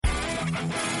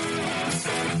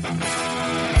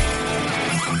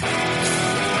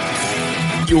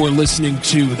You're listening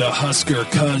to the Husker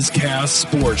Cuzcast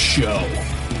Sports Show.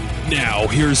 Now,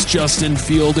 here's Justin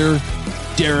Fielder,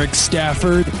 Derek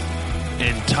Stafford,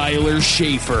 and Tyler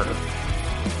Schaefer.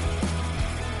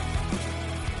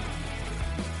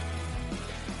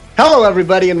 Hello,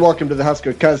 everybody, and welcome to the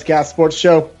Husker Cuzcast Sports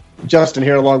Show. Justin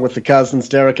here along with the cousins,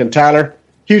 Derek and Tyler.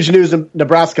 Huge news in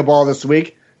Nebraska ball this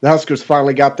week. The Huskers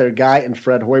finally got their guy in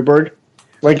Fred Hoiberg.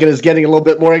 Lincoln is getting a little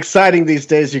bit more exciting these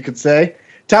days, you could say.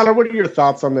 Tyler, what are your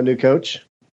thoughts on the new coach?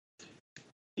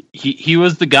 He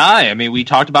was the guy. I mean, we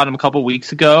talked about him a couple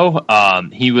weeks ago.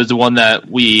 He was the one that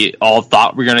we all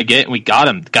thought we were going to get, and we got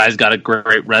him. The guy's got a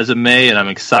great resume, and I'm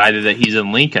excited that he's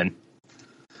in Lincoln.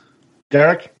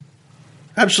 Derek?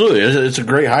 Absolutely. It's a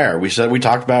great hire. We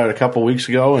talked about it a couple weeks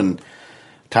ago, and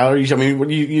Tyler,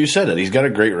 you said it. He's got a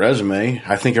great resume.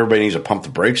 I think everybody needs to pump the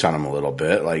brakes on him a little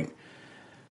bit.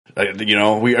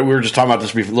 We were just talking about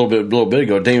this a little bit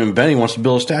ago. Damon Benning wants to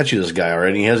build a statue of this guy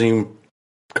already. He hasn't even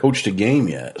coached a game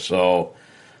yet. So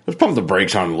let's pump the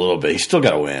brakes on him a little bit. He's still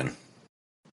got to win.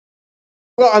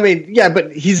 Well, I mean, yeah,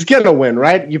 but he's going to win,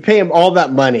 right? You pay him all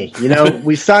that money.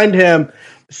 We signed him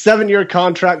 7-year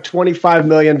contract, $25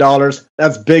 million.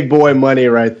 That's big boy money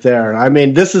right there. I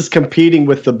mean, this is competing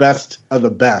with the best of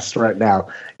the best right now.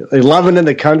 11 in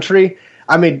the country.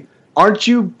 I mean, aren't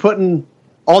you putting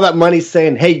all that money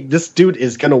saying, hey, this dude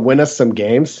is going to win us some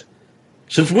games?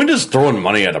 Since when does throwing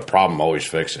money at a problem always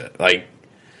fix it?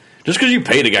 Just because you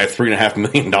paid a guy $3.5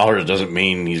 million doesn't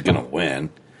mean he's going to win.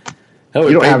 Hell,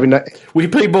 we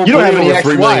paid Bo Pelini over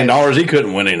 $3 million. He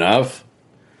couldn't win enough.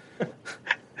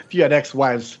 If you had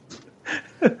ex-wives,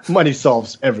 money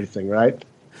solves everything, right?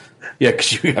 Yeah,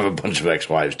 because you have a bunch of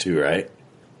ex-wives too, right?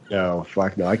 No,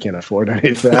 fuck no, I can't afford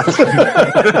any of that.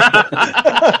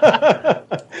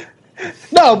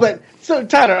 No, but so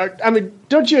Tyler, I mean,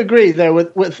 don't you agree there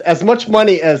with as much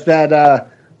money as that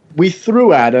we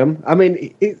threw at him? I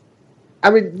mean,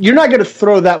 you're not going to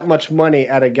throw that much money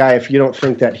at a guy if you don't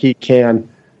think that he can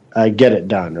get it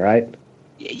done, right?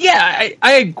 Yeah,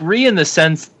 I agree in the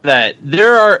sense that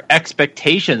there are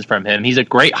expectations from him. He's a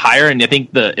great hire, and I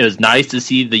think it was nice to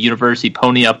see the university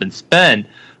pony up and spend.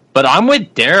 But I'm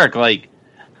with Derek. I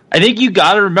think you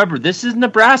got to remember, this is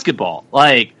Nebraska ball.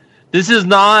 This is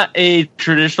not a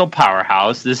traditional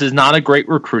powerhouse. This is not a great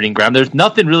recruiting ground. There's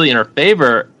nothing really in our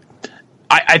favor.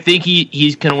 I think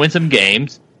he's going to win some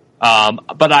games.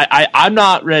 But I'm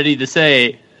not ready to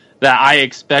say that I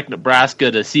expect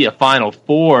Nebraska to see a Final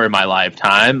Four in my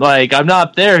lifetime. I'm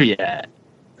not there yet.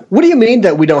 What do you mean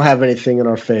that we don't have anything in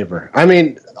our favor? I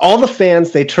mean, all the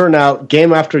fans, they turn out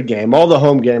game after game. All the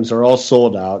home games are all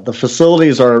sold out. The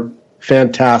facilities are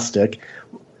fantastic.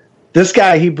 This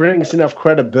guy, he brings enough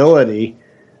credibility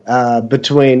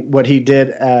between what he did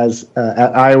at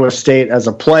Iowa State as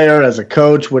a player, as a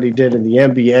coach, what he did in the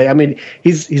NBA. I mean,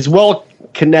 he's well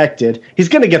connected. He's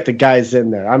going to get the guys in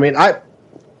there. I mean, I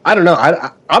don't know.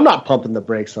 I'm not pumping the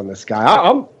brakes on this guy.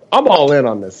 I'm all in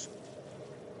on this.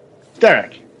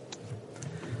 Derek.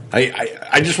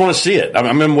 I just want to see it.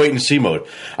 I'm in wait and see mode.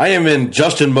 I am in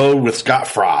Justin mode with Scott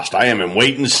Frost. I am in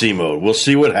wait and see mode. We'll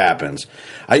see what happens.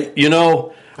 I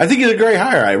think he's a great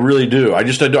hire. I really do. I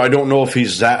don't know if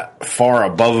he's that far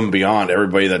above and beyond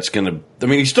everybody that's going to – I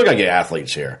mean, he's still got to get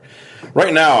athletes here.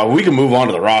 Right now, we can move on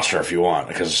to the roster if you want,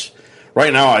 because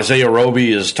right now Isaiah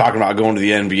Roby is talking about going to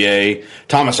the NBA.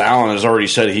 Thomas Allen has already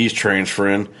said he's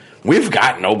transferring. We've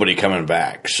got nobody coming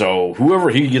back. So whoever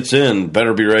he gets in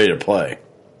better be ready to play.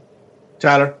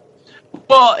 Tyler?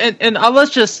 Well, and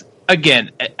let's just –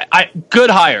 again, good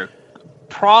hire.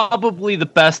 Probably the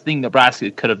best thing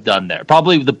Nebraska could have done there.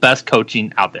 Probably the best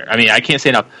coaching out there. I mean, I can't say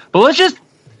enough. But let's just,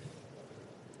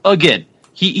 again,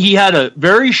 he had a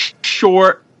very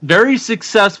short, very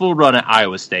successful run at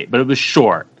Iowa State, but it was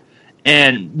short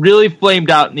and really flamed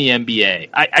out in the NBA.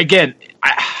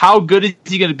 How good is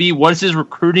he going to be? What is his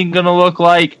recruiting going to look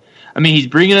like? I mean, he's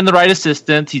bringing in the right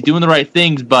assistants. He's doing the right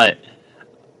things, but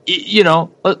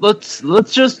let's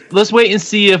wait and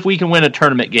see if we can win a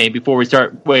tournament game before we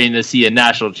start waiting to see a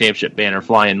national championship banner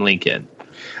fly in Lincoln.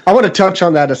 I want to touch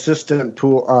on that assistants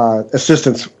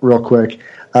real quick.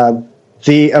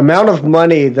 The amount of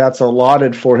money that's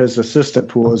allotted for his assistant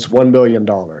pool is $1 million,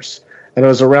 and it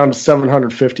was around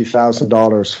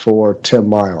 $750,000 for Tim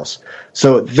Miles.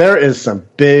 So there is some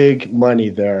big money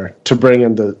there to bring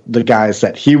in the guys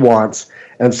that he wants,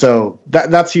 and so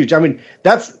that's huge. I mean,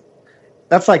 that's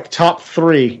like top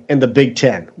 3 in the Big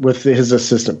Ten with his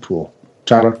assistant pool.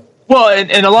 Tyler? Well,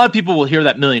 and a lot of people will hear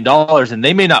that $1 million and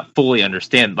they may not fully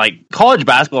understand. Like, college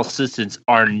basketball assistants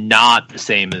are not the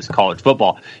same as college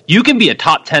football. You can be a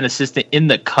top 10 assistant in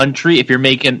the country if you're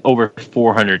making over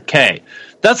 $400K.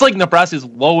 That's like Nebraska's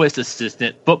lowest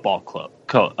assistant football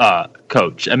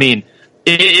coach. I mean,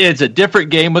 it's a different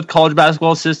game with college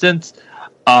basketball assistants.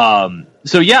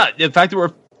 So yeah, the fact that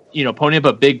we're ponying up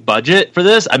a big budget for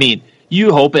this, I mean,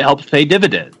 you hope it helps pay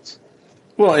dividends.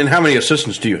 Well, and how many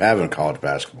assistants do you have in college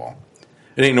basketball?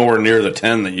 It ain't nowhere near the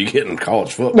 10 that you get in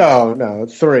college football. No,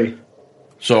 it's 3.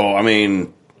 So, I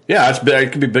mean, yeah,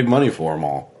 it could be big money for them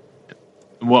all.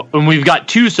 Well, and we've got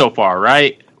 2 so far,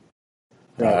 right?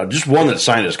 Just one that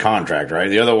signed his contract, right?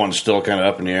 The other one's still kind of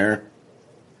up in the air.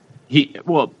 I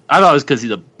thought it was because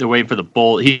they're waiting for the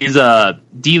Bull. He's a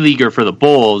D-leaguer for the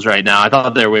Bulls right now. I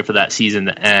thought they were waiting for that season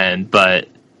to end, but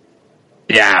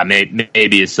yeah,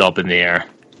 maybe it's still up in the air.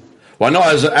 Well, I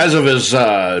know as of his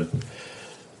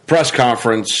press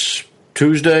conference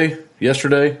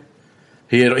yesterday,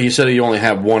 he said he only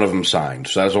had one of them signed,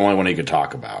 so that's the only one he could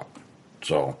talk about.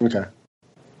 So okay,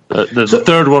 the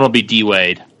third one will be D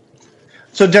Wade.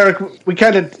 So Derek, we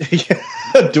kind of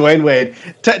Dwayne Wade.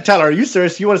 Tyler, are you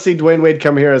serious? You want to see Dwayne Wade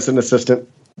come here as an assistant?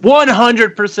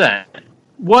 100%.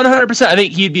 100%. I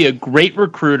think he'd be a great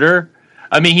recruiter.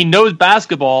 I mean, he knows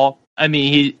basketball. I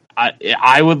mean,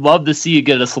 I would love to see you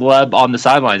get a celeb on the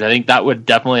sidelines. I think that would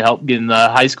definitely help get in the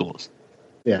high schools.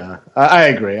 Yeah, I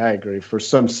agree. For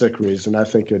some sick reason, I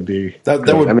think it'd be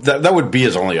that would be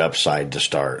his only upside to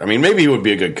start. I mean, maybe he would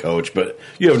be a good coach, but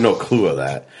you have no clue of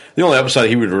that. The only upside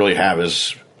he would really have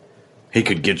is he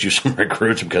could get you some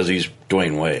recruits because he's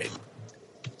Dwayne Wade.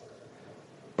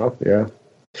 Oh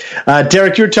yeah,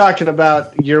 Derek, you're talking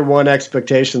about year one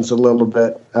expectations a little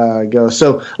bit ago.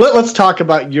 So let's talk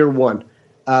about year one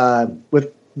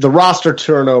with the roster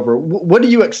turnover. What do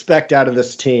you expect out of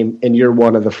this team in year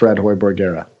one of the Fred Hoiberg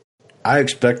era? I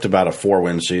expect about a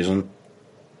 4-win season.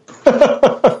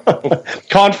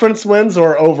 Conference wins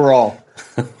or overall?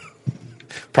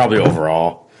 Probably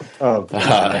overall. Oh,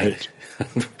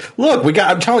 look,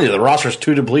 I'm telling you, the roster's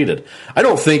too depleted. I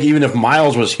don't think even if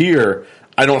Miles was here,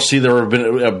 I don't see there would have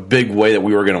been a big way that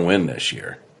we were going to win this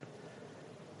year.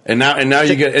 And now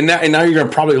you're going to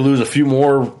probably lose a few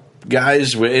more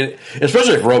guys,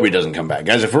 especially if Roby doesn't come back.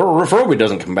 Guys, if Roby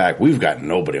doesn't come back, we've got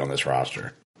nobody on this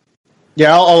roster.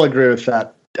 Yeah, I'll agree with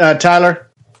that. Tyler?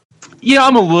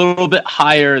 I'm a little bit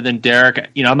higher than Derek.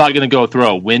 I'm not going to go throw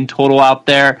a win total out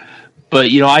there, but,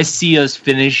 I see us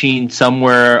finishing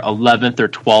somewhere 11th or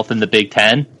 12th in the Big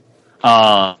Ten.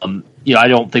 I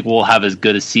don't think we'll have as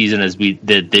good a season as we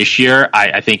did this year.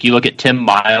 I think you look at Tim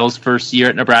Miles' first year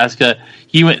at Nebraska,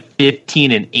 he went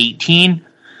 15-18.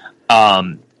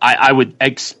 I would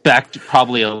expect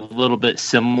probably a little bit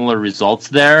similar results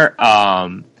there.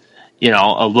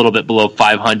 A little bit below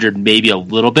 500, maybe a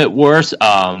little bit worse.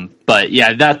 But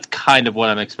yeah, that's kind of what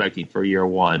I'm expecting for year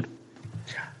one.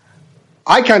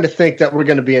 I kind of think that we're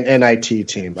going to be an NIT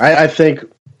team. I think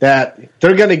that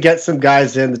they're going to get some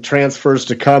guys in, the transfers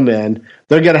to come in.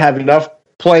 They're going to have enough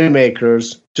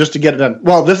playmakers just to get it done.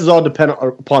 Well, this is all dependent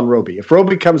upon Roby. If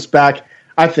Roby comes back,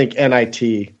 I think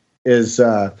NIT is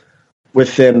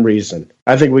within reason.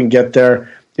 I think we can get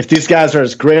there. If these guys are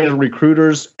as great as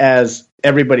recruiters as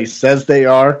everybody says they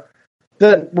are,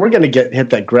 then we're going to hit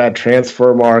that grad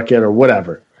transfer market or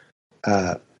whatever.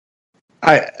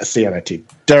 I see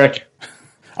NIT. Derek?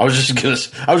 I was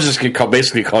just gonna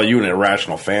basically call you an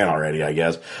irrational fan already. I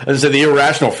guess I said the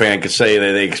irrational fan could say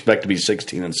that they expect to be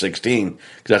 16-16 because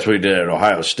that's what he did at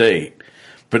Ohio State.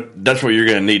 But that's what you're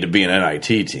going to need to be an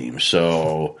NIT team.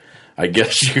 So I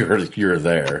guess you're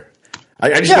there.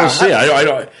 I just don't see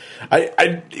it.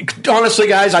 I honestly,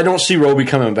 guys, I don't see Roby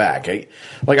coming back.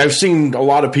 I've seen a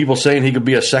lot of people saying he could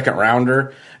be a second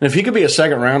rounder, and if he could be a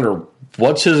second rounder,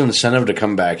 what's his incentive to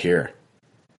come back here?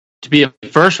 To be a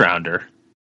first rounder.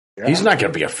 Yeah. He's not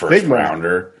going to be a first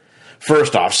rounder.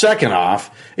 First off, second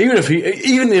off, even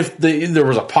if there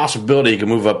was a possibility he could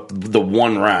move up the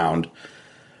one round,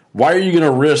 why are you going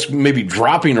to risk maybe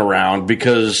dropping a round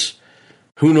because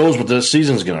who knows what this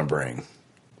season's going to bring?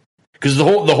 Because the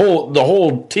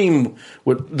whole team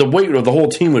the weight of the whole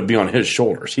team would be on his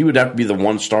shoulders. He would have to be the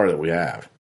one star that we have.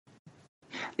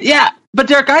 Yeah, but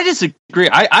Derek, I disagree.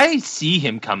 I see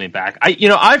him coming back.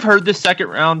 I've heard the second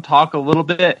round talk a little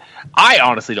bit. I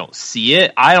honestly don't see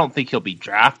it. I don't think he'll be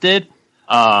drafted.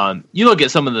 You look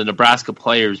at some of the Nebraska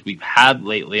players we've had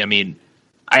lately. I mean,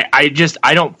 I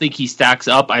don't think he stacks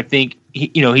up. I think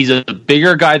he's a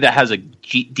bigger guy that has a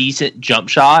decent jump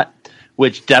shot,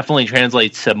 which definitely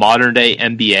translates to modern day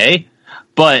NBA.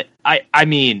 But I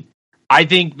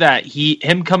think that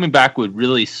him coming back would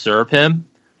really serve him.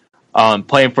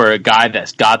 playing for a guy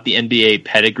that's got the NBA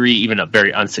pedigree, even a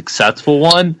very unsuccessful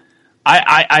one.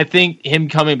 I think him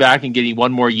coming back and getting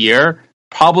one more year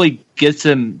probably gets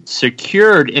him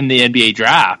secured in the NBA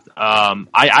draft. I'm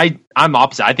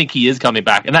opposite. I think he is coming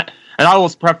back, and I will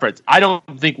preference. I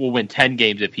don't think we'll win 10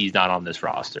 games if he's not on this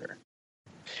roster.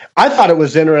 I thought it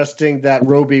was interesting that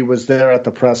Roby was there at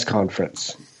the press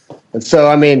conference, and so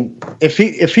I mean, if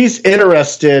he's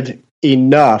interested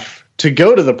enough to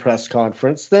go to the press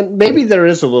conference, then maybe there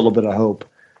is a little bit of hope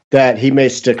that he may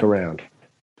stick around.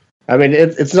 I mean,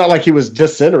 it's not like he was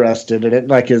disinterested in it,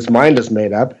 like his mind is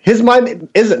made up. His mind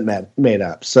isn't made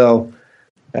up, so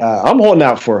I'm holding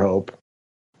out for hope.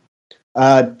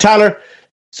 Tyler,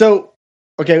 so,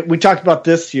 okay, we talked about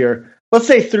this year. Let's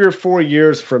say 3 or 4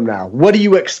 years from now. What do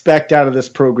you expect out of this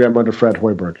program under Fred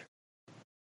Hoiberg?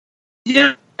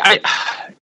 Yeah,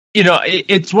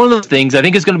 it's one of those things. I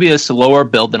think it's going to be a slower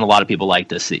build than a lot of people like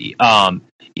to see.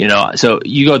 So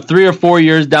you go 3 or 4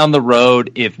 years down the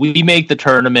road. If we make the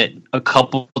tournament a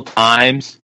couple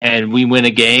times and we win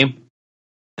a game,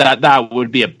 that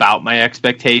would be about my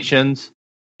expectations.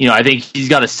 I think he's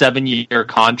got a 7-year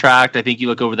contract. I think you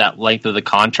look over that length of the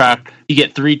contract, you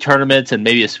get 3 tournaments and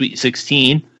maybe a Sweet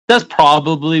 16. That's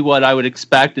probably what I would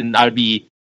expect, and I would be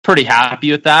pretty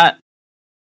happy with that.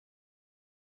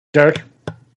 Derek?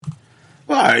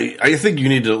 Well, I think you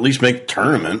need to at least make the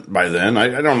tournament by then.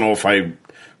 I don't know if I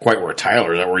quite where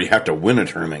Tyler's at, where you have to win a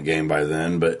tournament game by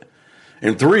then, but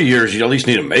in 3 years, you at least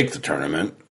need to make the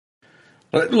tournament.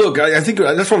 But look, I think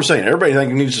that's what I'm saying. Everybody I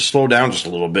think needs to slow down just a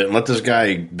little bit and let this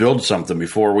guy build something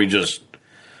before we just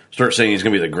start saying he's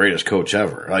going to be the greatest coach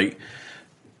ever. Like,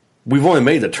 we've only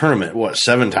made the tournament,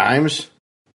 7 times?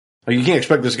 Like, you can't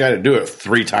expect this guy to do it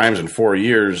 3 times in 4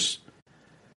 years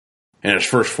in his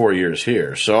first 4 years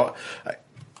here. So,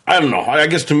 I don't know. I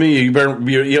guess to me, you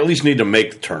at least need to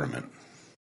make the tournament.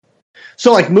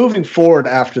 So, like, moving forward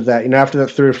after that, after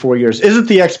that 3 or 4 years, isn't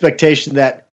the expectation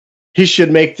that he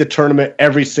should make the tournament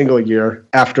every single year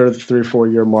after the 3 or 4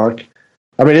 year mark?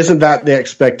 I mean, isn't that the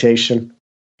expectation?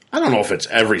 I don't know if it's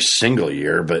every single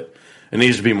year, but it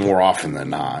needs to be more often than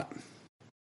not.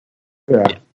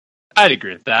 Yeah. I'd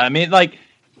agree with that. I mean, like,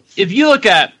 if you look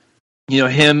at,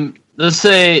 him, let's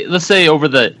say over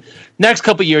the next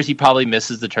couple of years, he probably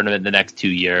misses the tournament the next 2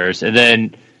 years, and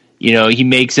then, he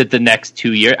makes it the next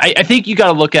 2 years. I think you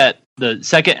got to look at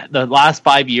the last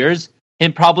 5 years,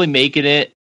 him probably making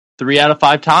it 3 out of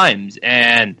 5 times.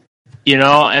 And,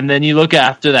 and then you look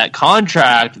after that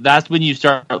contract, that's when you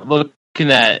start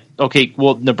looking at, okay,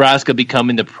 well, Nebraska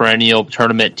becoming the perennial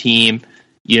tournament team,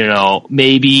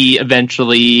 maybe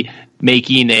eventually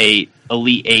making a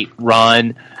Elite 8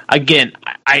 run. Again,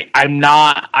 I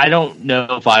don't know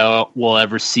if I will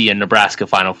ever see a Nebraska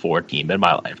Final Four team in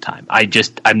my lifetime.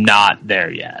 I'm not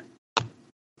there yet.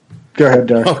 Go ahead,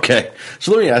 Derek. Okay.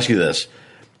 So let me ask you this.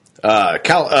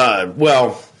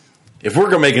 If we're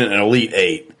going to make it an Elite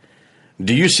 8,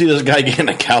 do you see this guy getting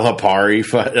a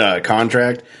Calipari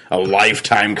contract, a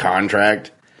lifetime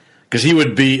contract? Because he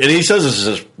would be, and he says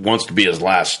this wants to be his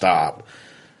last stop.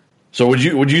 So would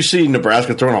you see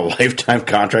Nebraska throwing a lifetime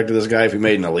contract to this guy if he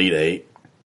made an Elite 8?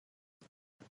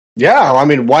 Yeah, I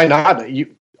mean, why not?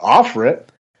 You offer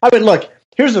it. I mean, look,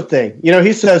 here's the thing.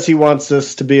 He says he wants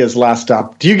this to be his last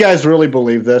stop. Do you guys really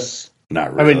believe this?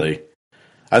 Not really.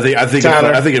 I mean, I think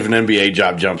if an NBA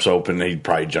job jumps open, he'd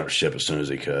probably jump ship as soon as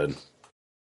he could.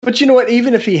 But you know what?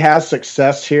 Even if he has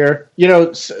success here,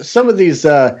 some of these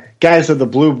guys of the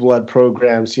blue blood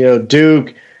programs,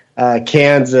 Duke,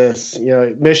 Kansas,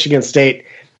 Michigan State,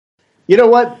 you know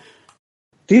what?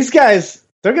 These guys,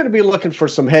 they're going to be looking for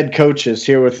some head coaches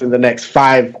here within the next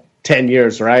 5-10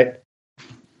 years, right?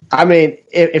 I mean,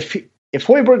 if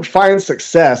Hoiberg finds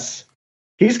success,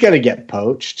 he's going to get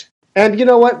poached. And you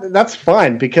know what? That's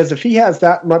fine, because if he has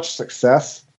that much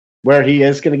success where he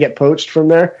is going to get poached from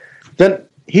there, then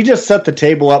he just set the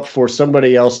table up for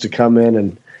somebody else to come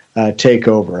in and take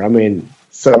over. I mean,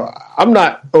 so I'm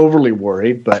not overly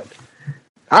worried, but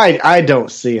I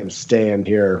don't see him staying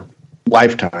here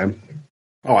lifetime.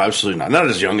 Oh, absolutely not. Not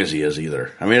as young as he is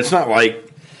either. I mean, it's not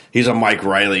like he's a Mike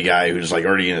Riley guy who's like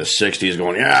already in his 60s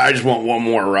going, yeah, I just want one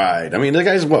more ride. I mean, the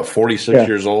guy's, 46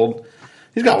 years old?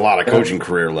 He's got a lot of coaching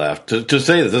career left. To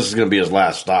say that this is going to be his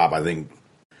last stop, I think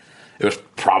it was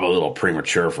probably a little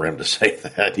premature for him to say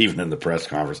that, even in the press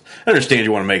conference. I understand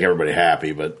you want to make everybody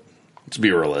happy, but let's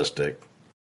be realistic.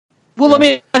 Well, let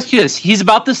me ask you this. He's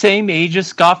about the same age as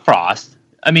Scott Frost.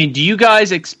 I mean, do you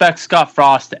guys expect Scott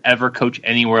Frost to ever coach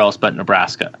anywhere else but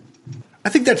Nebraska? I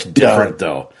think that's different,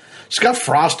 though. Scott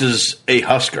Frost is a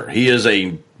Husker. He is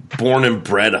a born and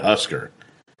bred Husker.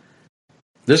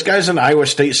 This guy's an Iowa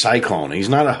State Cyclone. He's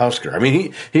not a Husker. I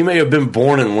mean, he may have been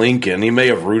born in Lincoln. He may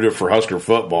have rooted for Husker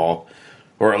football,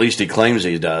 or at least he claims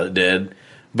he did.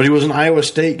 But he was an Iowa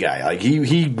State guy. Like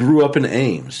he grew up in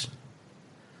Ames.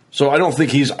 So I don't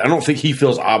think he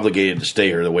feels obligated to stay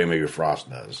here the way maybe Frost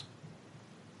does.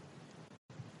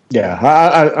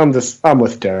 Yeah, I'm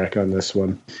with Derek on this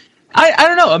one. I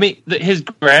don't know. I mean, his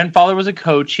grandfather was a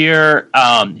coach here.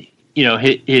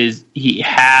 He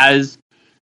has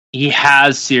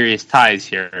serious ties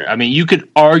here. I mean, you could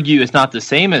argue it's not the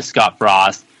same as Scott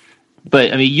Frost,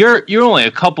 but I mean, you're only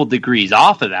a couple degrees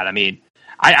off of that. I mean,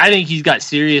 I think he's got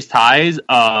serious ties.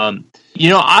 I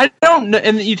don't know.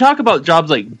 And you talk about jobs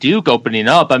like Duke opening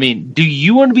up. I mean, do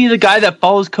you want to be the guy that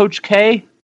follows Coach K?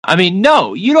 I mean,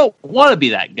 no, you don't want to be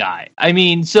that guy. I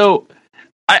mean, so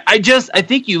I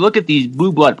think you look at these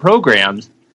blue blood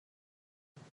programs.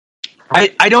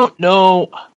 I don't know.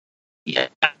 Yeah,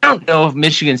 I don't know if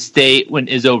Michigan State, when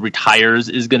Izzo retires,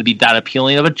 is going to be that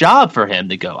appealing of a job for him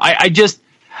to go. I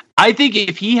think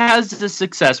if he has the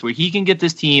success where he can get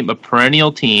this team a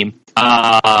perennial team,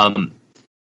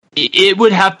 it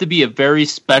would have to be a very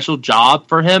special job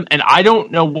for him, and I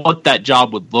don't know what that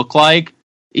job would look like.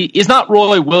 It's not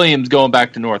Roy Williams going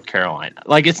back to North Carolina.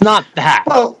 Like, it's not that.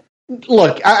 Well,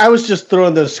 look, I was just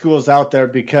throwing those schools out there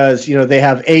because, they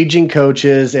have aging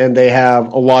coaches and they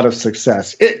have a lot of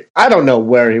success. I don't know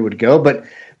where he would go, but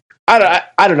I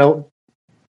don't know.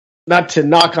 Not to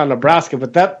knock on Nebraska,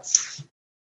 but that's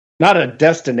not a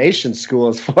destination school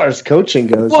as far as coaching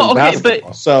goes in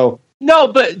basketball. No,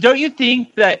 but don't you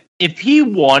think that if he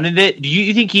wanted it, do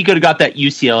you think he could have got that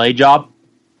UCLA job?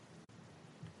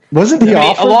 Wasn't he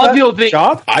offered a lot of people think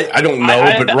job? I don't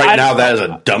know, but right now that is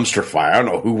a dumpster fire. I don't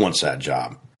know who wants that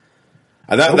job.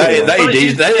 That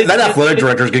athletic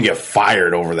director is going to get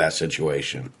fired over that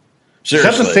situation. Seriously.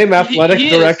 Is that the same athletic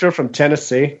director from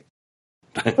Tennessee?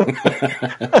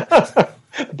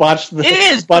 Botched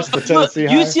the Tennessee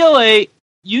hire.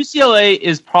 UCLA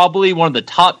is probably one of the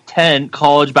top 10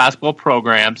 college basketball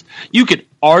programs. You could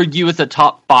argue it's a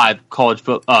top 5 college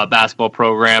basketball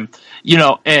program.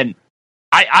 And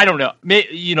I don't know.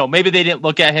 Maybe they didn't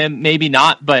look at him, maybe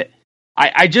not. But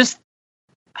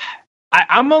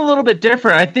I'm a little bit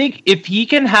different. I think if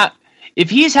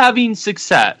he's having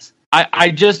success, I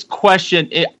just question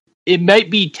it. It might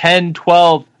be 10,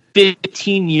 12,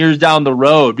 15 years down the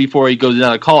road before he goes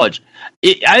out of college.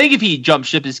 I think if he jumps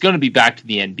ship, it's going to be back to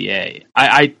the NBA.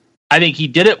 I think he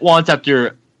did it once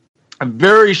after a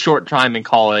very short time in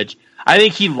college. I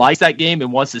think he likes that game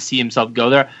and wants to see himself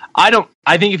go there. I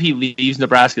think if he leaves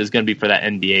Nebraska, it's going to be for that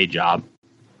NBA job.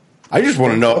 I just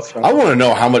want to know. I want to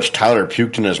know how much Tyler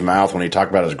puked in his mouth when he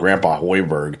talked about his grandpa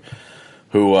Hoiberg,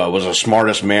 who was the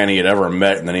smartest man he had ever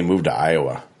met, and then he moved to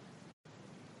Iowa.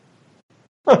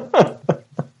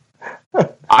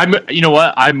 You know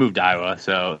what? I moved to Iowa,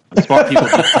 so smart people.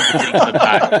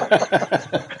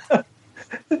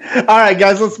 All right,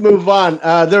 guys, let's move on.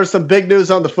 There's some big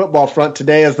news on the football front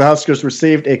today as the Huskers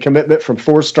received a commitment from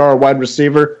 4-star wide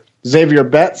receiver Xavier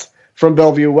Betts from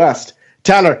Bellevue West.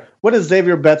 Tyler, what does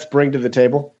Xavier Betts bring to the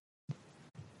table?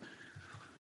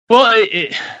 Well,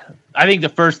 I think the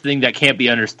first thing that can't be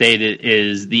understated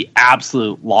is the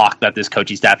absolute lock that this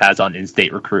coaching staff has on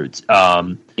in-state recruits.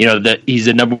 That he's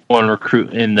the number 1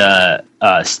 recruit in the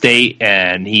state,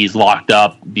 and he's locked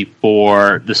up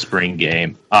before the spring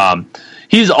game.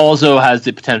 He's also has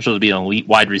the potential to be an elite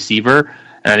wide receiver,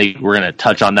 and I think we're going to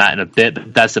touch on that in a bit,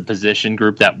 but that's a position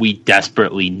group that we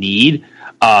desperately need.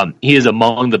 He is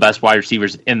among the best wide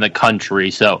receivers in the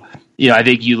country, so I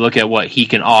think you look at what he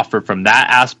can offer from that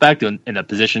aspect in a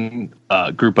position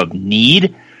group of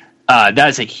need. That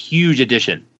is a huge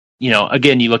addition.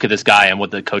 Again, you look at this guy and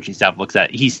what the coaching staff looks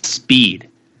at. He's speed.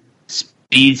 So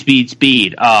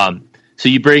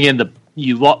you bring in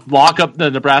you lock up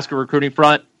the Nebraska recruiting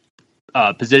front,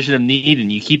 position of need,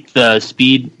 and you keep the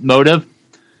speed motive.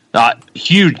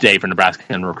 Huge day for Nebraska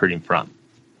in the recruiting front.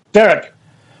 Derek.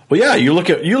 Well, yeah, you look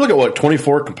at what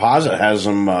 24 Composite has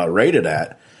him rated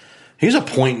at. He's a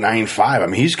 .95. I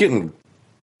mean, he's getting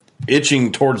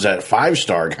itching towards that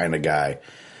 5-star kind of guy.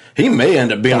 He may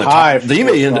end up being the top. He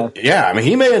may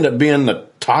end up being the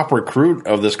top recruit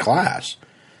of this class.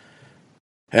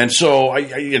 And so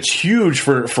it's huge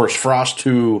for Frost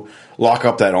to lock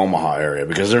up that Omaha area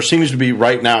because there seems to be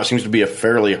right now. It seems to be a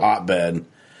fairly hotbed.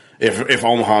 If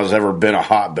Omaha has ever been a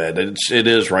hotbed, it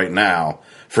is right now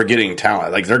for getting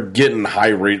talent. Like they're getting high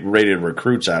rated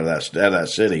recruits out of that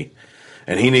city.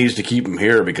 And he needs to keep him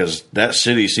here because that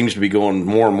city seems to be going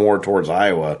more and more towards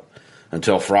Iowa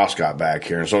until Frost got back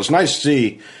here. And so it's nice to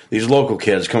see these local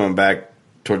kids coming back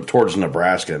towards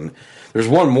Nebraska. And there's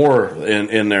one more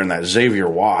in there in that Xavier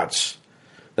Watts.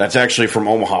 That's actually from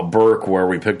Omaha Burke, where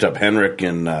we picked up Henrik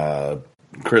and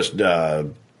Chris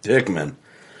Hickman.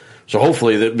 So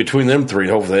hopefully, between them three,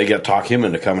 hopefully they get talk him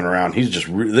into coming around. He's just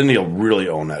then he'll really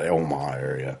own that Omaha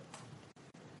area.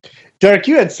 Derek,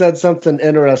 you had said something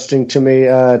interesting to me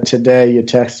today. You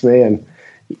texted me, and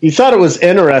you thought it was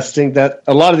interesting that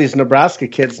a lot of these Nebraska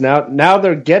kids now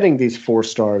they're getting these 4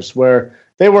 stars where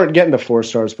they weren't getting the 4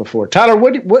 stars before. Tyler,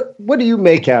 what do you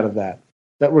make out of that?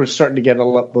 That we're starting to get a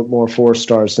lot bit more 4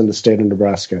 stars in the state of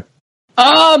Nebraska.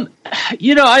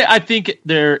 I think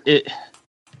I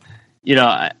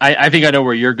think I know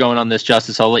where you're going on this,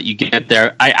 Justice. I'll let you get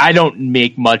there. I don't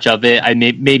make much of it.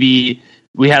 Maybe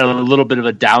we had a little bit of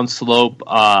a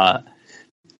downslope,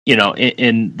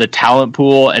 in the talent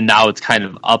pool, and now it's kind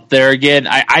of up there again.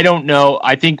 I don't know.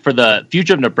 I think for the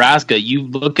future of Nebraska, you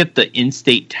look at the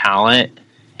in-state talent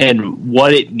and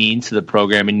what it means to the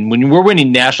program. And when we're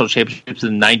winning national championships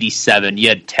in '97, you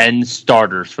had 10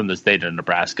 starters from the state of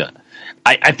Nebraska.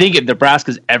 I think if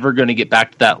Nebraska's ever going to get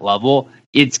back to that level,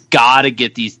 it's got to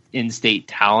get these in-state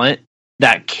talent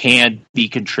that can be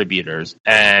contributors.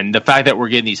 And the fact that we're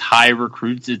getting these high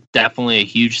recruits is definitely a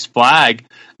huge flag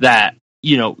that,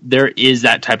 there is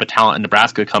that type of talent in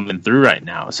Nebraska coming through right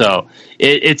now. So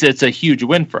it's a huge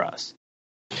win for us.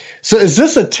 So is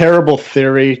this a terrible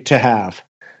theory to have?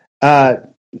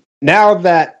 Now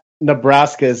that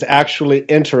Nebraska is actually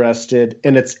interested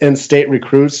in its in-state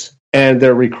recruits and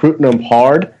they're recruiting them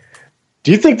hard,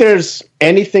 do you think there's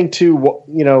anything to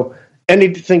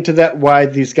that why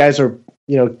these guys are,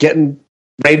 getting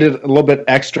rated a little bit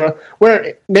extra?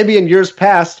 Where maybe in years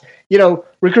past,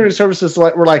 recruiting services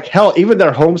were like, hell, even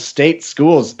their home state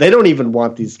schools, they don't even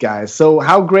want these guys. So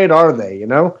how great are they,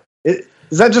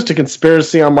 Is that just a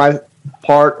conspiracy on my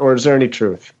part, or is there any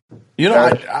truth?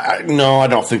 No, I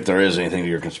don't think there is anything to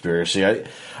your conspiracy.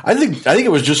 I think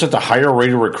it was just that the higher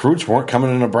rated recruits weren't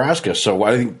coming to Nebraska. So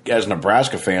I think as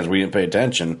Nebraska fans, we didn't pay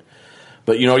attention.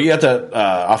 But, you had that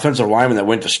offensive lineman that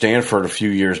went to Stanford a few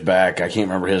years back. I can't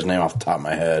remember his name off the top of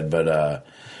my head, but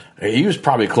he was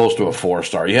probably close to a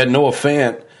 4-star. You had Noah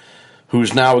Fant,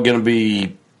 who's now going to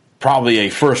be probably a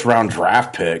first-round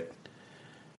draft pick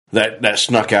that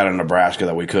snuck out of Nebraska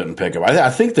that we couldn't pick up. I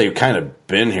think they've kind of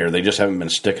been here. They just haven't been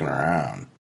sticking around.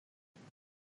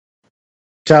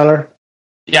 Tyler?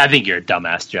 Yeah, I think you're a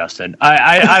dumbass, Justin.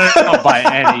 I don't buy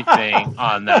anything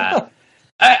on that.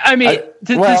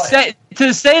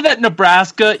 To say that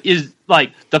Nebraska is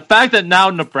like the fact that now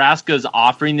Nebraska is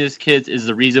offering these kids is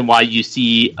the reason why you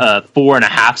see a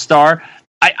 4.5 star.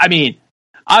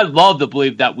 I love to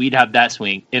believe that we'd have that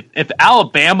swing. If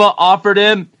Alabama offered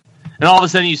him and all of a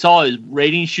sudden you saw his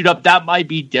rating shoot up, that might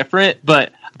be different.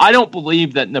 But I don't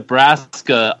believe that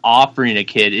Nebraska offering a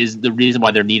kid is the reason why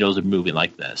their needles are moving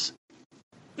like this.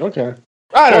 Okay.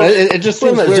 I don't know. It just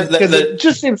seems weird because it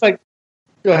just seems like.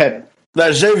 Go ahead.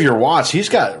 That Xavier Watts, he's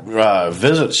got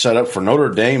visits set up for Notre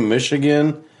Dame,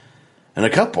 Michigan, and a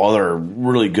couple other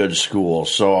really good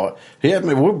schools. So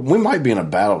we might be in a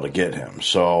battle to get him.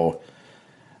 So,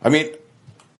 I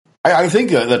think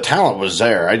the talent was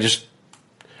there. I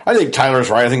think Tyler's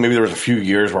right. I think maybe there was a few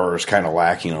years where it was kind of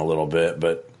lacking a little bit.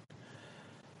 But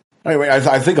anyway,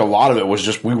 I think a lot of it was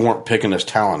just we weren't picking this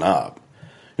talent up.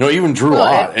 Even Drew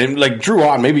Ott. And Drew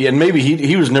Ott, maybe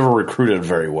he was never recruited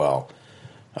very well.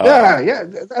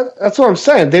 That's what I'm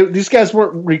saying. These guys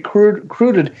weren't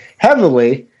recruited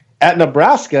heavily at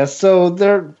Nebraska, so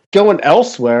they're going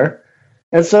elsewhere.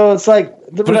 And so it's like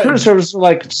the recruiter services are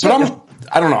like. But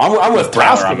I don't know. I'm with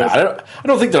Tyler on that. I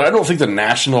don't think the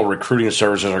national recruiting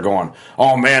services are going,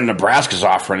 oh man, Nebraska's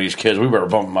offering these kids. We better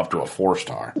bump them up to a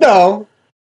 4-star. No,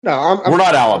 we're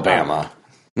not Alabama,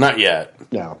 not yet.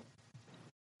 No.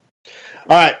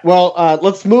 All right, well,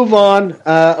 let's move on.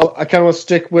 I kind of want to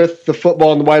stick with the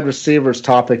football and the wide receivers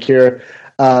topic here.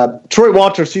 Troy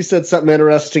Walters, he said something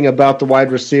interesting about the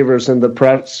wide receivers in the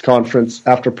press conference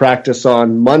after practice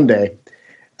on Monday.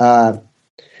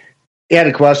 He had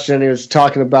a question. He was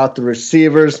talking about the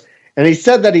receivers, and he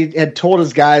said that he had told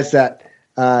his guys that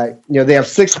they have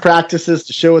 6 practices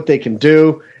to show what they can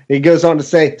do. And he goes on to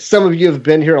say, some of you have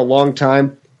been here a long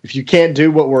time. If you can't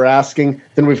do what we're asking,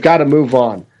 then we've got to move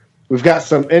on. We've got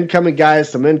some incoming guys,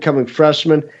 some incoming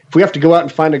freshmen. If we have to go out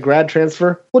and find a grad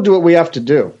transfer, we'll do what we have to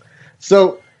do.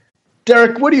 So,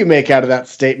 Derek, what do you make out of that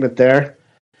statement there?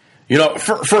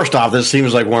 First off, this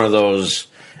seems like one of those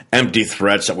empty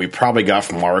threats that we probably got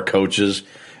from our coaches.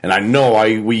 And I know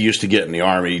we used to get in the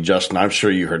Army, Justin. I'm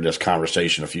sure you heard this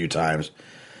conversation a few times.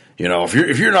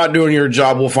 If you're not doing your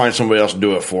job, we'll find somebody else to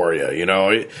do it for you.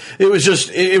 It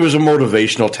was a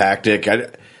motivational tactic.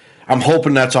 I'm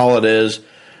hoping that's all it is.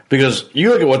 Because you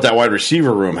look at what that wide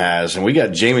receiver room has, and we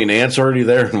got Jamie Nance already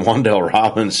there and Wan'Dale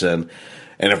Robinson.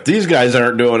 And if these guys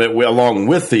aren't doing it along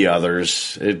with the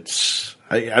others,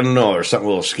 I don't know, there's something a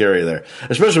little scary there.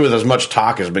 Especially with as much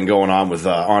talk has been going on with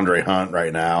Andre Hunt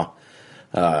right now.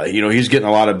 He's getting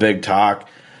a lot of big talk.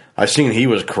 I seen he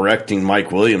was correcting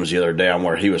Mike Williams the other day on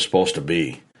where he was supposed to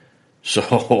be.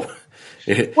 So,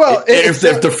 if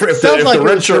the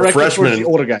redshirt freshman, the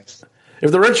older guys.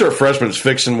 If the redshirt freshman's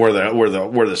fixing where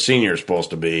the senior is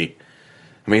supposed to be,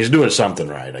 I mean, he's doing something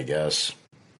right, I guess.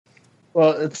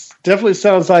 Well, it definitely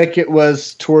sounds like it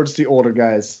was towards the older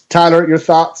guys. Tyler, your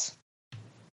thoughts?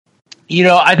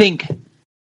 I think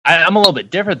I'm a little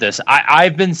bit different this.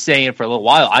 I've been saying for a little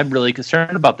while, I'm really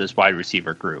concerned about this wide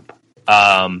receiver group.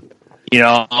 I'm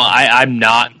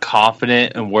not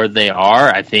confident in where they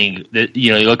are. I think that,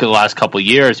 you look at the last couple of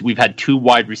years, we've had 2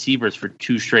 wide receivers for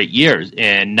 2 straight years,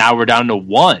 and now we're down to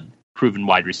 1 proven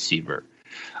wide receiver.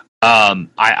 I'm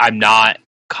not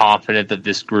confident that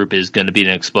this group is going to be an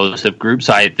explosive group,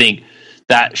 so I think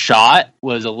that shot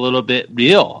was a little bit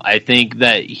real. I think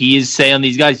that he is saying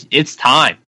these guys, it's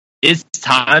time. It's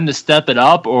time to step it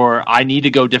up, or I need to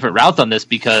go different routes on this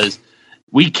because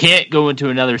we can't go into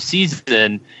another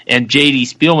season and J.D.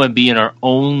 Spielman being our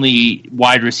only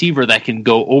wide receiver that can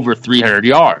go over 300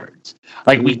 yards.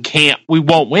 We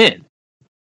won't win.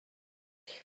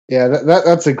 Yeah,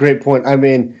 that's a great point. I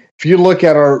mean, if you look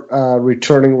at our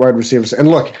returning wide receivers, and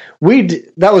look,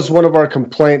 that was one of our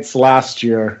complaints last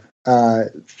year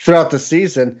throughout the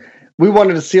season. We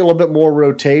wanted to see a little bit more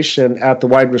rotation at the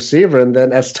wide receiver, and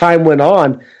then as time went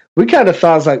on, we kind of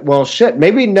thought, well, shit,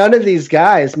 maybe none of these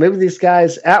guys, maybe these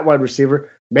guys at wide receiver,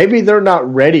 maybe they're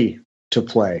not ready to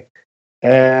play.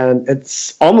 And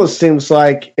it almost seems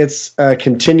like it's a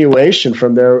continuation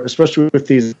from there, especially with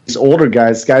these older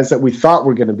guys that we thought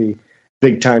were going to be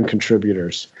big-time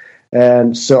contributors.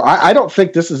 And so I don't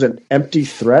think this is an empty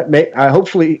threat.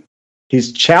 Hopefully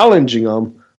he's challenging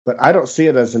them, but I don't see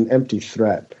it as an empty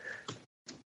threat.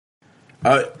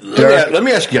 Let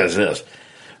me ask you guys this.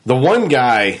 The one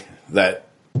guy that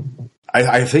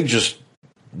I think just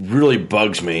really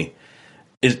bugs me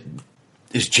is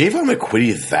Javon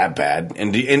McQuitty that bad?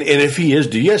 And if he is,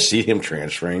 do you guys see him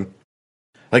transferring?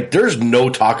 There's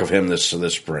no talk of him this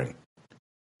spring.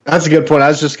 That's a good point. I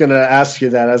was just going to ask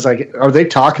you that. I was like, are they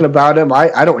talking about him?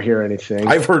 I don't hear anything.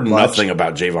 I've heard nothing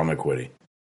about Javon McQuitty.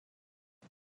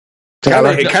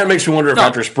 It kind of makes me wonder if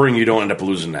after spring you don't end up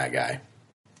losing that guy.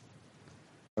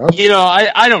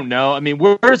 I don't know. I mean,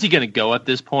 where is he going to go at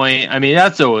this point? I mean,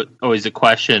 that's always a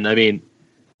question. I mean,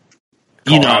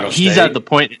 he's at the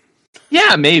point.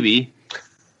 Yeah, maybe.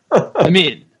 I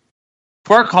mean,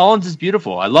 Fort Collins is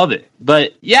beautiful. I love it.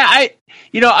 But yeah, I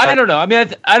don't know. I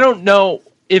mean, I don't know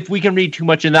if we can read too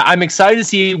much in that. I'm excited to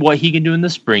see what he can do in the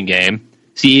spring game.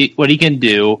 See what he can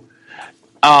do.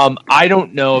 I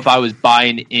don't know if I was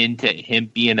buying into him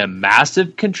being a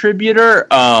massive contributor.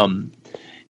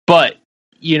 But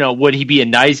would he be a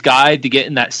nice guy to get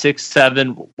in that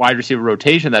 6-7 wide receiver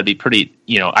rotation? That'd be pretty,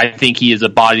 I think he is a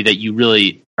body that you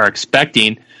really are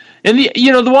expecting. And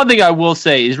the one thing I will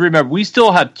say is, remember, we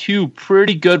still have 2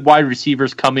 pretty good wide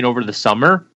receivers coming over the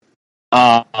summer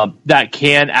that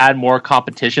can add more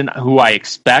competition, who I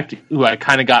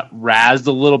kind of got razzed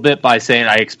a little bit by saying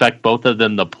I expect both of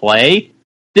them to play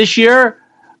this year.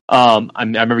 I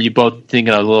remember you both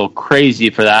thinking a little crazy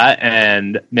for that,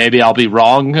 and maybe I'll be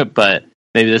wrong, but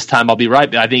maybe this time I'll be right.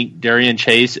 But I think Darian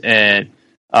Chase and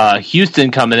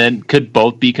Houston coming in could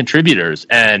both be contributors,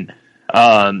 and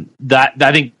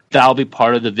I think that'll be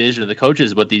part of the vision of the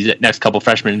coaches, what these next couple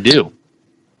freshmen do.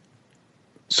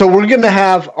 So we're going to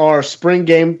have our spring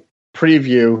game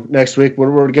preview next week, where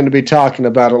we're going to be talking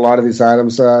about a lot of these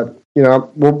items.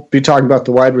 We'll be talking about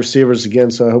the wide receivers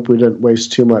again, so I hope we didn't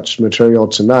waste too much material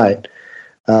tonight.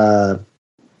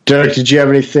 Derek, did you have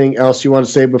anything else you want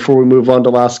to say before we move on to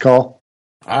last call?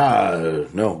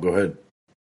 No, go ahead.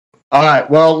 All right.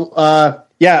 Well,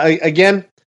 again,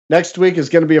 next week is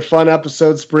going to be a fun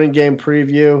episode, spring game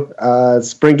preview.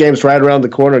 Spring game's right around the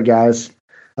corner, guys.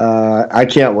 I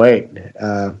can't wait.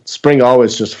 Spring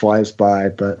always just flies by,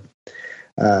 but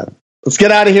let's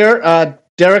get out of here.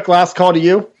 Derek, last call to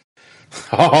you.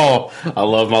 Oh, I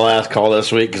love my last call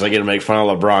this week because I get to make fun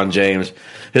of LeBron James.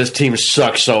 His team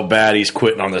sucks so bad he's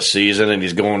quitting on the season, and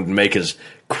he's going to make his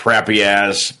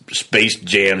crappy-ass Space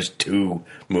Jams 2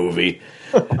 movie.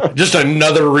 Just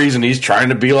another reason he's trying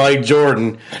to be like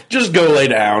Jordan. Just go lay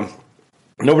down.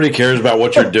 Nobody cares about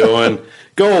what you're doing.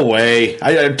 Go away.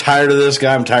 I'm tired of this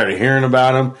guy. I'm tired of hearing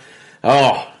about him.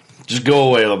 Oh, just go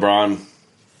away, LeBron.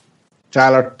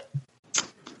 Tyler.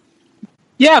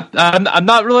 Yeah, I'm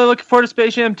not really looking forward to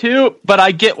Space Jam 2, but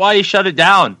I get why he shut it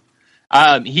down.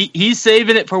 He's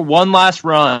saving it for one last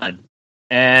run,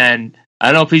 and I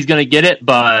don't know if he's going to get it,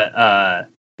 but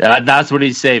that's what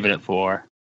he's saving it for.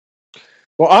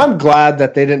 Well, I'm glad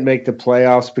that they didn't make the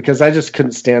playoffs because I just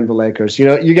couldn't stand the Lakers.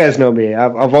 You guys know me.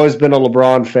 I've always been a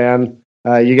LeBron fan.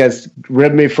 You guys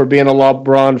rib me for being a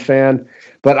LeBron fan,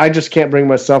 but I just can't bring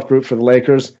myself to root for the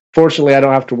Lakers. Fortunately, I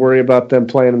don't have to worry about them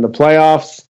playing in the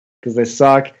playoffs because they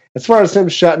suck. As far as him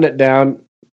shutting it down,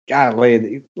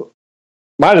 golly,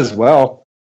 might as well.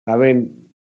 I mean,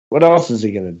 what else is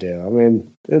he going to do? I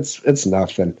mean, it's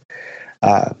nothing.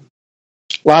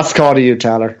 Last call to you,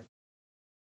 Tyler.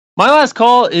 My last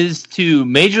call is to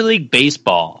Major League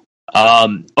Baseball.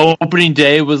 Opening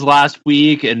day was last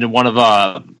week, and one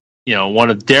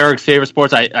of Derek's favorite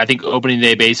sports. I think opening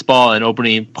day baseball and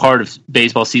opening part of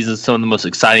baseball season is some of the most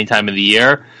exciting time of the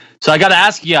year. So I got to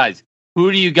ask you guys, who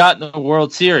do you got in the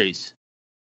World Series?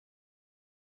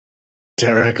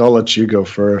 Derek, I'll let you go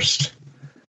first.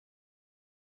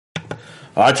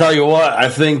 I tell you what, I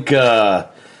think right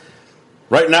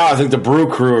now I think the Brew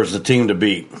Crew is the team to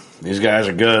beat. These guys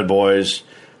are good, boys.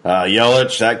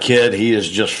 Yelich, that kid, he is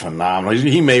just phenomenal.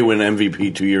 He may win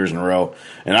MVP 2 years in a row,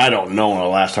 and I don't know when the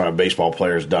last time a baseball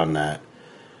player has done that.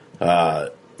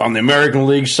 On the American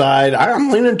League side, I'm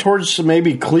leaning towards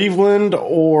maybe Cleveland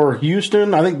or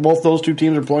Houston. I think both those two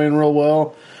teams are playing real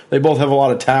well. They both have a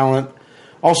lot of talent.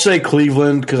 I'll say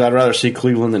Cleveland because I'd rather see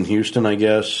Cleveland than Houston, I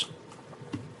guess.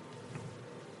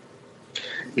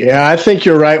 Yeah, I think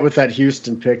you're right with that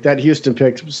Houston pick. That Houston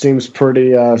pick seems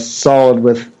pretty solid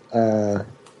with there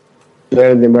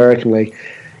in the American League.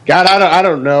 God, I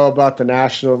don't know about the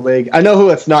National League. I know who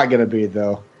it's not going to be,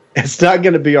 though. It's not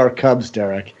going to be our Cubs,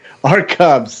 Derek. Our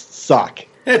Cubs suck.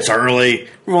 It's early.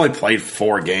 We've only played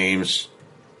 4 games.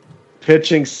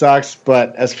 Pitching sucks,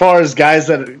 but as far as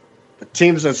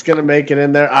teams that's going to make it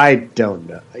in there, I don't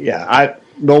know. Yeah,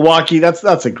 Milwaukee, that's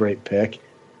a great pick.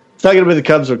 It's not going to be the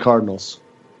Cubs or Cardinals.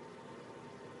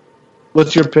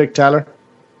 What's your pick, Tyler?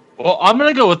 Well, I'm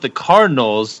going to go with the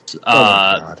Cardinals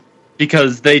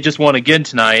because they just won again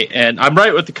tonight, and I'm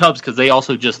right with the Cubs because they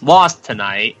also just lost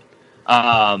tonight.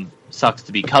 Sucks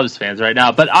to be Cubs fans right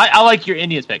now, but I like your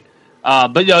Indians pick.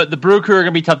 But the Brew Crew are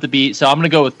going to be tough to beat, so I'm going to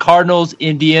go with Cardinals,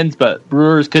 Indians, but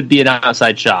Brewers could be an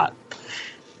outside shot.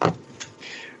 All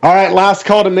right, last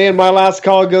call to me, and my last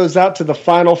call goes out to the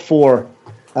Final Four.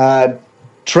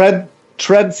 Tread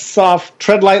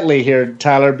lightly here,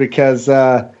 Tyler, because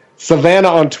Savannah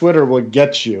on Twitter will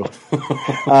get you.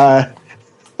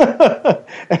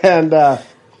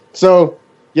 So,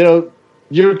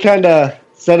 you kind of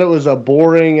said it was a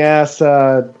boring-ass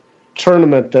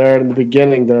tournament there in the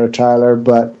beginning there, Tyler,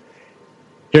 but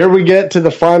here we get to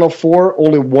the Final Four.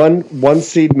 Only one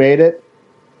seed made it.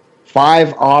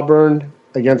 5 Auburn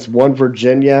against 1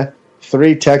 Virginia.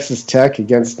 3 Texas Tech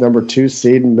against number 2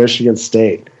 seed Michigan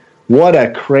State. What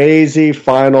a crazy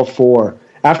Final Four.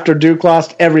 After Duke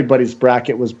lost, everybody's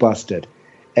bracket was busted.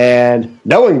 And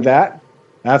knowing that,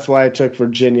 that's why I took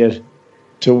Virginia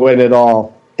to win it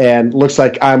all. And looks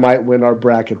like I might win our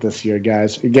bracket this year,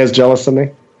 guys. You guys jealous of me?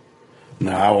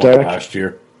 No, I won last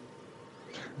year.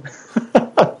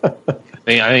 I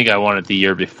think I won it the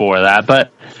year before that.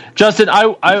 But, Justin, I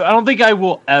don't think I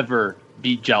will ever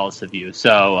be jealous of you.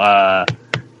 So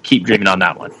keep dreaming on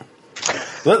that one.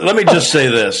 Let me just say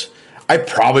this. I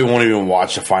probably won't even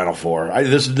watch the Final Four.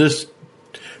 These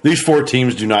 4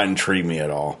 teams do not intrigue me at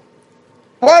all.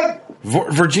 What?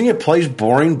 Virginia plays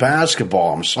boring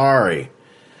basketball. I'm sorry.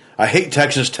 I hate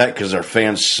Texas Tech because their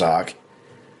fans suck.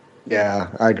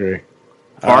 Yeah, I agree.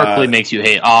 Barkley makes you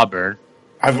hate Auburn.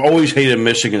 I've always hated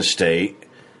Michigan State.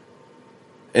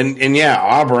 And yeah,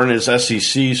 Auburn is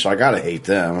SEC, so I got to hate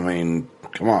them. I mean,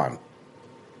 come on.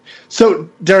 So,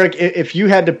 Derek, if you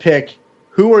had to pick,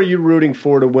 who are you rooting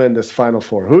for to win this Final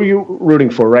Four? Who are you rooting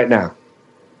for right now?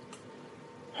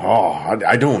 Oh,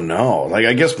 I don't know. Like,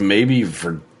 I guess maybe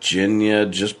Virginia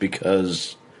just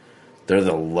because they're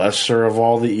the lesser of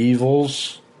all the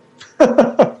evils.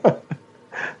 Tyler,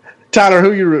 who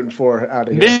are you rooting for out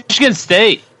of here? Michigan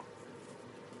State.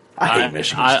 I hate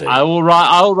Michigan State. I will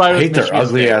ride. I hate their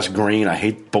ugly ass green. I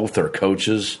hate both their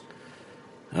coaches,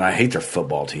 and I hate their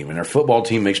football team. And their football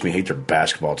team makes me hate their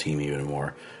basketball team even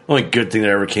more. The only good thing that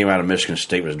ever came out of Michigan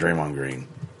State was Draymond Green.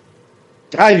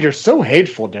 God, you're so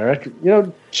hateful, Derek.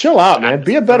 Chill out, man.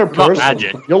 Be a better person.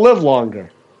 Magic. You'll live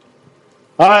longer.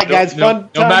 All right, guys. Fun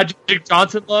no time. Magic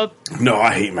Johnson love? No,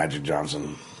 I hate Magic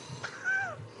Johnson.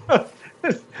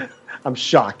 I'm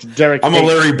shocked. Derek. I'm a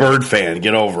Larry Bird fan.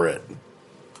 Get over it.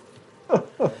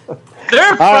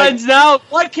 They're friends now.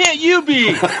 Why can't you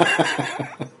be?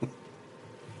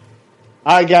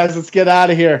 All right, guys, let's get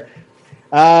out of here.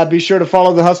 Be sure to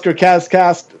follow the Husker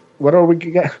Cast. What are we?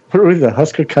 The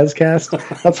Husker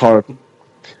Cuzcast? That's hard.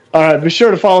 All right, be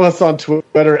sure to follow us on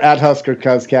Twitter at Husker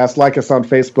Cuzcast. Like us on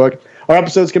Facebook. Our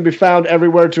episodes can be found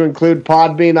everywhere to include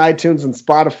Podbean, iTunes, and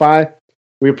Spotify.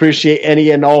 We appreciate any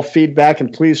and all feedback,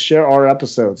 and please share our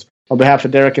episodes. On behalf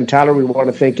of Derek and Tyler, we want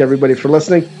to thank everybody for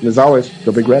listening. And as always,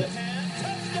 go Big Red.